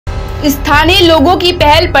स्थानीय लोगों की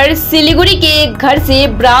पहल पर सिलीगुड़ी के एक घर से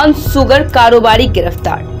ब्राउन सुगर कारोबारी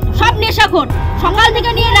गिरफ्तार। सब नेशाखोर সকাল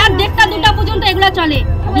থেকে নিয়ে রাত 1টা-2টা পর্যন্ত এগুলা চলে।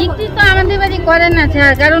 বিক্রি তো আমাদের বাড়ি করে না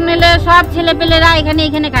স্যার, কারণ হলে সব ছেলেপেলেরা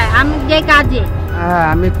এখানে খায়। আমি যে কাজে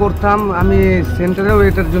আমি করতাম, আমি সেন্টারেও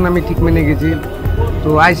এটার জন্য আমি ঠিক মেনে গেছি, তো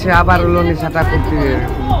আইসে আবার হলো নেশাটা করতে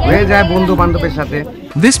হয়ে যায় বন্ধু বান্ধবের সাথে।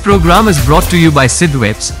 This program is brought to you by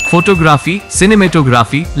Sidwebs, photography,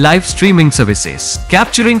 cinematography, live streaming services,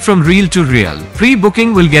 capturing from real to real. Pre-booking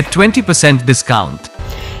will get 20% discount.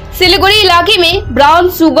 Siliguri इलाके में ब्राउन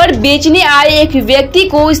शुगर बेचने आए एक व्यक्ति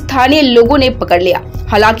को स्थानीय लोगों ने पकड़ लिया।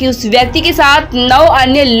 हालांकि उस व्यक्ति के साथ 9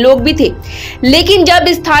 अन्य लोग भी थे, लेकिन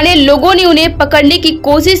जब स्थानीय लोगों ने उन्हें पकड़ने की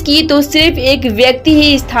कोशिश की तो सिर्फ एक व्यक्ति ही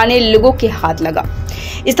स्थानीय लोगों के हाथ लगा।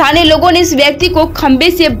 स्थानीय लोगों ने इस व्यक्ति को खंबे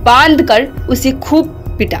से बांधकर उसे खूब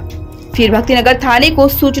पिटा। फिर भक्तिनगर थाने को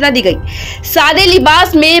सूचना दी गई। सादे लिबास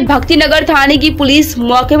में भक्तिनगर थाने की पुलिस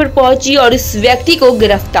मौके पर पहुंची और इस व्यक्ति को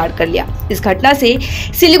गिरफ्तार कर लिया। इस घटना से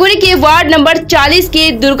सिलीगुड़ी के वार्ड नंबर 40 के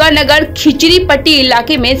दुर्गानगर खिचड़ी पट्टी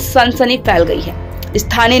इलाके में सनसनी फैल गई है।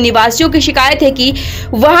 स्थानीय निवासियों की शिकायत है कि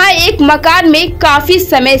वहां एक मकान में काफी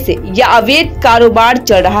समय से यह अवैध कारोबार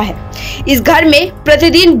चल रहा है। इस घर में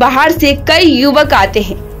प्रतिदिन बाहर से कई युवक आते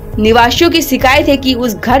हैं। निवासियों की शिकायत है कि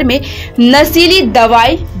उस घर में नशीली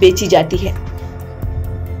दवाई बेची जाती है।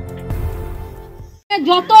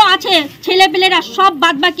 যত আছে ছেলেপেলেরা সব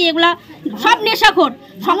বাদবাকি এগুলা সব নেশাখোর।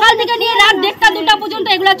 সকাল থেকে নিয়ে রাত 1টা-2টা পর্যন্ত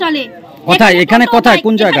এগুলা চলে। কোথায় এখানে কোথায়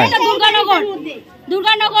কোন জায়গায়?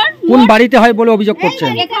 দুর্গানগর কোন বাড়িতে হয় বলে অভিযোগ করছেন?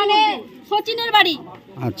 এখানে সচিনের বাড়ি।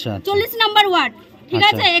 আচ্ছা, 40 নম্বর ওয়ার্ড। ঠিক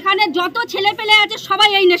আছে, এখানে যত ছেলেপেলে আছে সবাই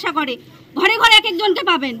এই নেশা করে। ঘরে ঘরে এক একজনকে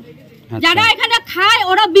পাবেন। যারা এখানে খায়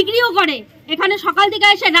ওরা বিক্রিও করে। এখানে সকাল থেকে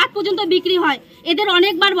এসে রাত পর্যন্ত বিক্রি হয়। এদের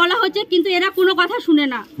অনেকবার বলা হচ্ছে কিন্তু এরা কোনো কথা শুনে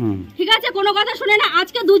না। ঠিক আছে, কোনো কথা শুনে না।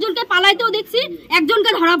 আজকে দুজনকে পালাইতেও দেখছি,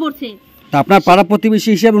 একজনকে ধরা পড়ছে। তা আপনার পাড়া প্রতিবেশী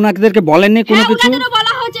হিসেবে ওনাদেরকে বলেননি কোনো কিছু? ওনাদেরও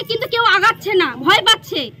বলা হচ্ছে কিন্তু কেউ আগাচ্ছে না, ভয়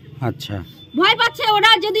পাচ্ছে। আচ্ছা, ভয় পাচ্ছে,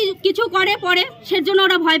 ওরা যদি কিছু করে পরে সেজন্য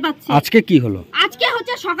ওরা ভয় পাচ্ছে। আজকে কি হলো? আজকে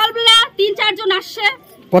হচ্ছে সকালবেলা 3-4 জন আসছে।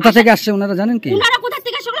 কোথা থেকে আসছে ওনারা জানেন কি? ওনারা কোথা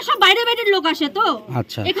থেকে আসছে? সব বাইরে বাইরের লোক আসে তো।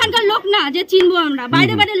 আচ্ছা, এখানকার লোক না যে চিনবো আমরা,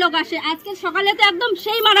 বাইরে বাইরের লোক আসে। আজকে সকালে তো একদম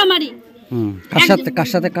সেই মারামারি। কার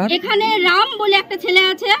সাথে কার? এখানে রাম বলে একটা ছেলে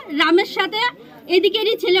আছে, রামের সাথে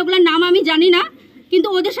এদিকেরই ছেলেগুলোর নাম আমি জানি না, কিন্তু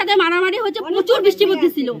ওদের সাথে মারামারি হচ্ছে। প্রচুর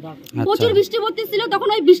বৃষ্টি পড়তেছিল, তখন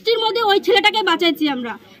ওই বৃষ্টির মধ্যে ওই ছেলেটাকে বাঁচাইছি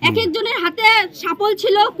আমরা। এক একজনের হাতে সাপল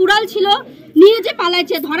ছিল, কুড়াল ছিল, নিয়ে যে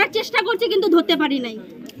পালাইছে। ধরার চেষ্টা করছে কিন্তু ধরতে পারি নাই।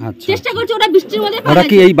 চেষ্টা করছে, ওরা বৃষ্টির মধ্যে ওরা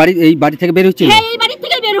কি এই বাড়ি থেকে বের হচ্ছে? হ্যাঁ, এই বাড়ি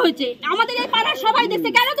থেকে বের হয়েছে। আমাদের এই পাড়ার সবাই দেখছে।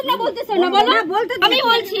 কেন তোমরা বলতেছো না বলো? আমি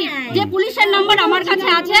বলছি যে পুলিশের নাম্বার আমার কাছে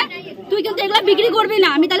আছে, তুই কিন্তু এগুলা বিক্রি করবি না,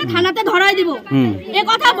 আমি তাহলে থানাতে ধরাই দিব। এই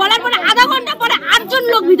কথা বলার পরে আধা ঘন্টা পরে 8 জন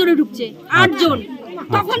লোক ভিতরে ঢুকছে। 8 জন।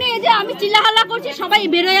 তখন এই যে আমি চিল্লাহাল্লা করছি, সবাই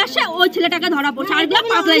বেরোয় আসে, ওই ছেলেটাকে ধরা পড়ছে। আর এগুলা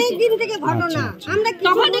পাগলাইছে।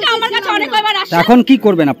 তখন থেকে আমার কাছে অনেকবার আসে। এখন কি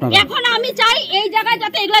করবেন আপনারা? এখন আমি চাই এই জায়গায়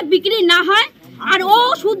যাতে এগুলা বিক্রি না হয়, আর ও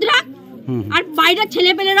শুধরাক, আর বাইরের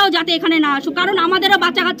ছেলেপেলেরাও যাতে এখানে না আসুক, কারণ আমাদেরও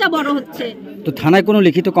বাচ্চা কাচ্চা বড় হচ্ছে। তো থানায় কোনো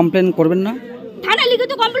লিখিত কমপ্লেন করবেন না? থানায়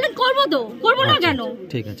লিখিত কমপ্লেন করবো তো, করবো না কেন?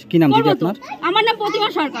 ঠিক আছে, কি নাম দিদি আপনার? আমার নাম প্রতিমা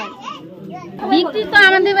সরকার। বিক্রি তো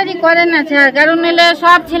আমাদের বাড়ি করে না স্যার, কারণ হলে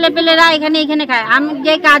সব ছেলেপেলেরা এখানে খায়। আমি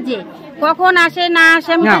যে কাজে কখন আসে না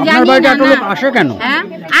আসে আমি জানি না। আসে কেন? হ্যাঁ,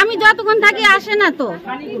 আমি যতক্ষণ থাকি আসে না তো।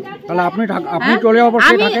 তাহলে আপনি চলে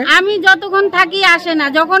অবশ্যই থাকে? আমি যতক্ষণ থাকি আসে না,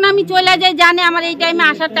 যখন আমি চলে যাই জানে আমার এই টাইমে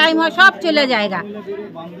আসার টাইম হয়, সব চলে যায়গা।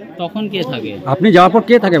 তখন কে থাকে? আপনি যাওয়ার পর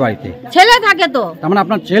কে থাকে বাড়িতে? ছেলে থাকে তো। তার মানে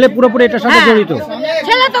আপনার ছেলে পুরোপুরি এটার সাথে জড়িত?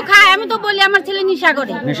 ছেলে তো খায়, আমি তো বলি আমার ছেলে নেশা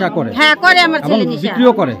করে। নেশা করে? হ্যাঁ, করে আমার ছেলে নেশা।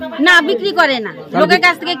 বিক্রিও করে? না, বিক্রি করে না, লোকের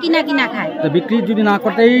কাছ থেকে কিনা খায়। তো বিক্রি যদি না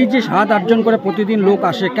করতে, এই যে 7-8 জন করে প্রতিদিন লোক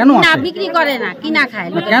আসে, কেন আসে? না, বিক্রি করে না, কিনা খায়।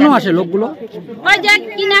 কেন আসে লোকগুলো? ওই যে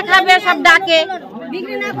কিনা খাবে সব ডাকে।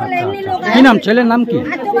 কি নাম? ছেলের নাম কি?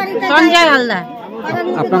 সঞ্জয় হালদার।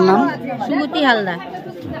 আপনার নাম? সুমতি হালদার।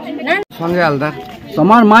 সঞ্জয় হালদার।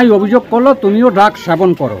 তোমার মাই অভিযোগ করলো তুমিও ড্রাগ সেবন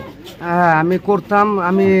করো? হ্যাঁ, আমি করতাম,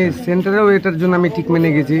 আমি সেন্টারেও এটার জন্য আমি ঠিক মেনে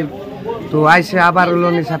গেছি, তো আইসে আবার হলো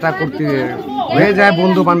নেশাটা করতে হয়ে যায়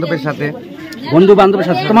বন্ধু বান্ধবের সাথে। বন্ধু বান্ধবের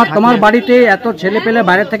সাথে? তোমার বাড়িতে এত ছেলে পেলে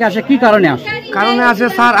বাইরে থেকে আসে, কি কারণে আসে? কারণে আসে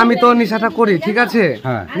স্যার, আমি তো নেশাটা করি, ঠিক আছে,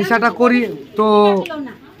 নেশাটা করি তো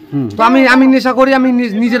আমি নেশা করি, আমি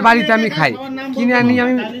নিজের বাড়িতে আমি খাই, কিনে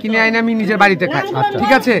আনি আমি নিজের বাড়িতে খাই,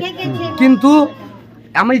 ঠিক আছে। কিন্তু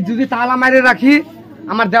আমি যদি তালা মারে রাখি,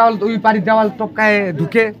 আমার দেওয়াল, ওই বাড়ির দেওয়াল টপকায়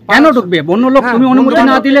ঢুকে। কেন ঢুকবে? অন্য লোক তুমি অনুমতি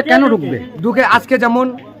না দিলে কেন ঢুকবে? ঢুকে।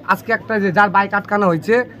 আজকে একটা যে যার বাইক আটকানো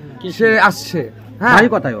হয়েছে সে আসছে, হ্যাঁ। বাড়ি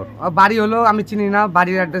কোথায় ওর? ওর বাড়ি হলো আমি চিনি না,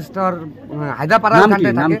 বাড়ির অ্যাড্রেসটা ওর হায়দ্রাপাড়া নাম কি?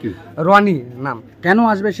 ওখানটায় নাম থাকে। কি? রনি নাম। কেন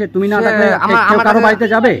আসবে সে? তুমি না সে থাকলে আমার- কেউ আমার কারো কাছে- বাড়িতে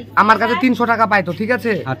যাবে? আমার কাছে 300 টাকা পাইতো, ঠিক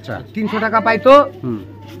আছে? আচ্ছা। 300 টাকা পাইতো, হুম।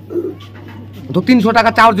 তো 300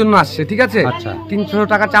 টাকা চাওয়ার জন্য আসছে, ঠিক আছে? আচ্ছা। 300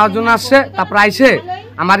 টাকা চাওয়ার জন্য আসছে, তারপর আইসে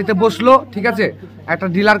আমার বাড়িতে বসলো, ঠিক আছে? একটা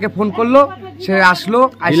ডিলারকে ফোন করলো, সে আসলো।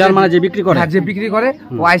 আইসে- ডিলার মানে যে বিক্রি করে? হ্যাঁ, যে বিক্রি করে,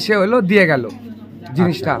 ও আইসে হলো দিয়ে গেল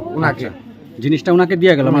জিনিসটা ওনাকে। জিনিসটা ওনাকে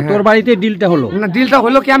দিয়ে গেল, মানে হ্যাঁ। তোর বাড়িতে ডিলটা হলো? না, ডিলটা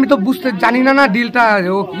হলো কি আমি তো বুঝতে জানি না, না ডিলটা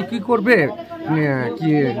ও কি করবে,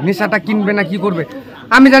 কি নেশাটা কিনবে না কি করবে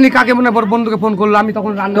আমি জানি। কাকে মনে পর বন্ধুকে ফোন করলো, আমি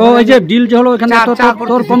তখন রান্না তো এই যে ডিল যে হলো এখানে চা- চা তোর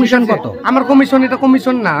করতেছি, কমিশন ঠিক আছে? কত? আমার কমিশন, এটা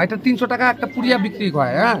কমিশন না, এটা 300 টাকা একটা পুরিয়া বিক্রি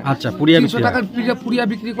হয়। হ্যাঁ, আচ্ছা, পুরিয়া 300 বিক্রি হয়। টাকার পুরিয়া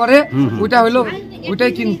বিক্রি করে, ওইটা হলো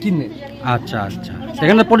ওইটাই কিনে। আচ্ছা আচ্ছা,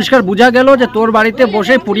 সেখানে পরিষ্কার বোঝা গেল যে তোর বাড়িতে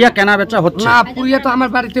বসে পুরিয়া কেনা বেচা হচ্ছে। না, পুরিয়া তো আমার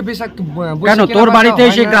বাড়িতে বেশ কেন তোর বাড়িতে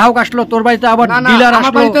এসে গ্রাহক আসলো, তোর বাড়িতে আবার ডিলার আমার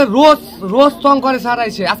আসলো? বাড়িতে রোজ রোজ তং করে স্যার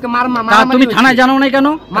আইছে। আজকে তুমি থানায় জানাও নাই কেন?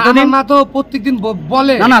 আমার মা তো প্রত্যেকদিন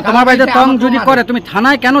বলে। না তোমার বাড়িতে তং আমার যদি মারে। করে তুমি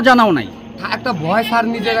থানায় কেন জানাও নাই? একটা ভয় স্যার,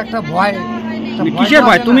 নিজের একটা ভয়। একটা তুমি ভয় কিসের তো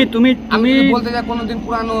ভয়? আছে তুমি না। তুমি আমি তুমি যদি বলতে যাই কোনোদিন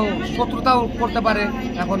পুরানো শত্রুতাও করতে পারে,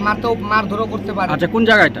 এখন মারধরও করতে পারে। আচ্ছা, কোন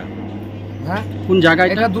জায়গাটা? হ্যাঁ, কোন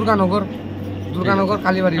জায়গাটা? এটা দুর্গানগর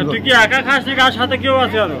কালীবাড়ি রোড। তুই কি একা খাস নাকি আর সাথে কেউ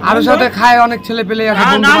আছে আরো? আরো সাথে খায়, অনেক ছেলে পেলে আছে,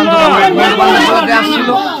 হ্যাঁ, বন্ধু নাম বান্ধব বল। আমার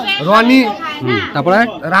আসছিল। রনি, তারপরে?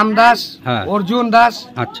 রামদাস, হ্যাঁ। অর্জুন দাস,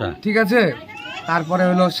 আচ্ছা। ঠিক আছে? তারপরে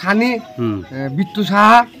হলো সানি, হুম। বিট্টু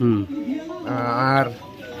সাহা, হুম। আর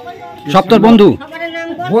সব তোর বন্ধু?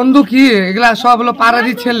 বন্ধু কি, এগুলা সব হলো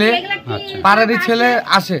পাড়ারই ছেলে। আচ্ছা। पारारी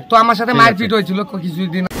छेले आसे तो आमार साथे मारपिट होइछिलो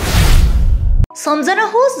কিছুদিন।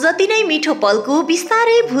 सम्झनुहोस् जति नै मिठो पलको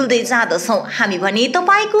बिस्तारै भुल्दै जाँदछौँ हामी भने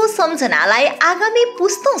तपाईको सम्झनालाई आगामी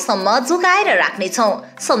पुस्तौँसम्म जोगाएर राख्नेछौँ।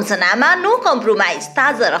 सम्झनामा नो कम्प्रोमाइज,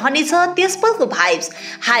 ताजा रहनेछ त्यस पलको भाइब्स।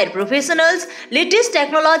 हायर प्रोफेसनल्स लेटेस्ट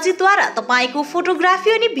टेक्नोलोजीद्वारा तपाईको फोटोग्राफी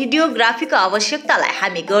अनि भिडियोग्राफीको आवश्यकतालाई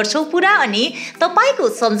हामी गर्छौँ पुरा अनि तपाईको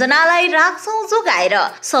सम्झनालाई राख्छौँ जोगाएर।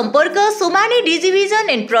 सम्पर्क Somani डिजिभिजन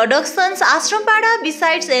end productions, आश्रमपाडा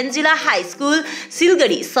besides Angela high school,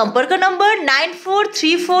 Siliguri. सम्पर्क number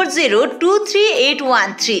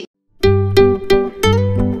 9434023813।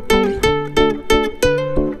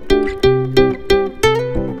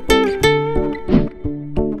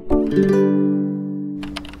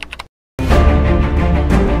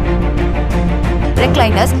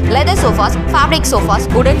 Recliners, leather sofas, fabric sofas,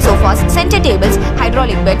 wooden sofas, center tables,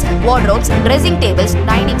 hydraulic beds, wardrobes, dressing tables,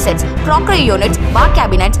 dining sets, crockery units, bar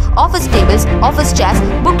cabinets, office tables, office chairs,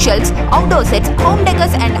 bookshelves, outdoor sets, home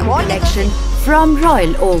decors and wall collection from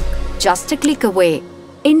Royal Oak. Just a click away.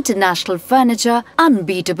 International furniture,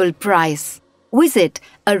 unbeatable price. Visit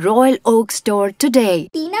a Royal Oak store today.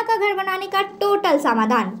 टीना का घर बनाने का total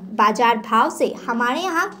समाधान, बाजार भाव से हमारे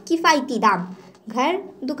यहाँ किफायती दाम। घर,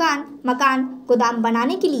 दुकान, मकान, गोदाम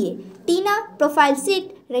बनाने के लिए टीना प्रोफाइल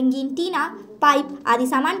सीट, रंगीन टीना, पाइप आदि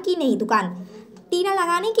सामान की नई दुकान। टीना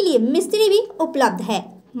लगाने के लिए मिस्त्री भी उपलब्ध है।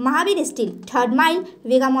 महावीर स्टील, 3rd माइल,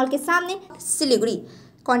 वेगा मॉल के सामने, Siliguri.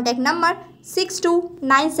 Contact number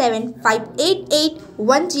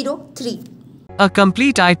 6297588103। A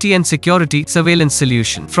complete IT and security surveillance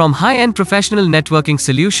solution. From high-end professional networking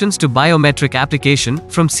solutions to biometric application,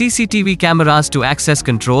 from CCTV cameras to access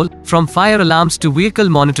control, from fire alarms to vehicle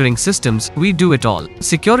monitoring systems, we do it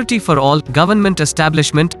all. Security for all, government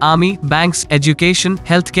establishment, army, banks, education,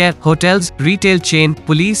 healthcare, hotels, retail chain,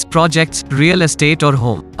 police, projects, real estate or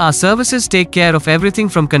home. Our services take care of everything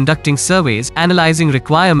from conducting surveys, analyzing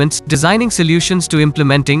requirements, designing solutions to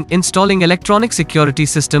implementing, installing electronic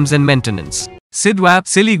security systems and maintenance. Sidwap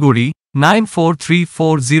Siliguri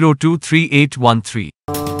 9434023813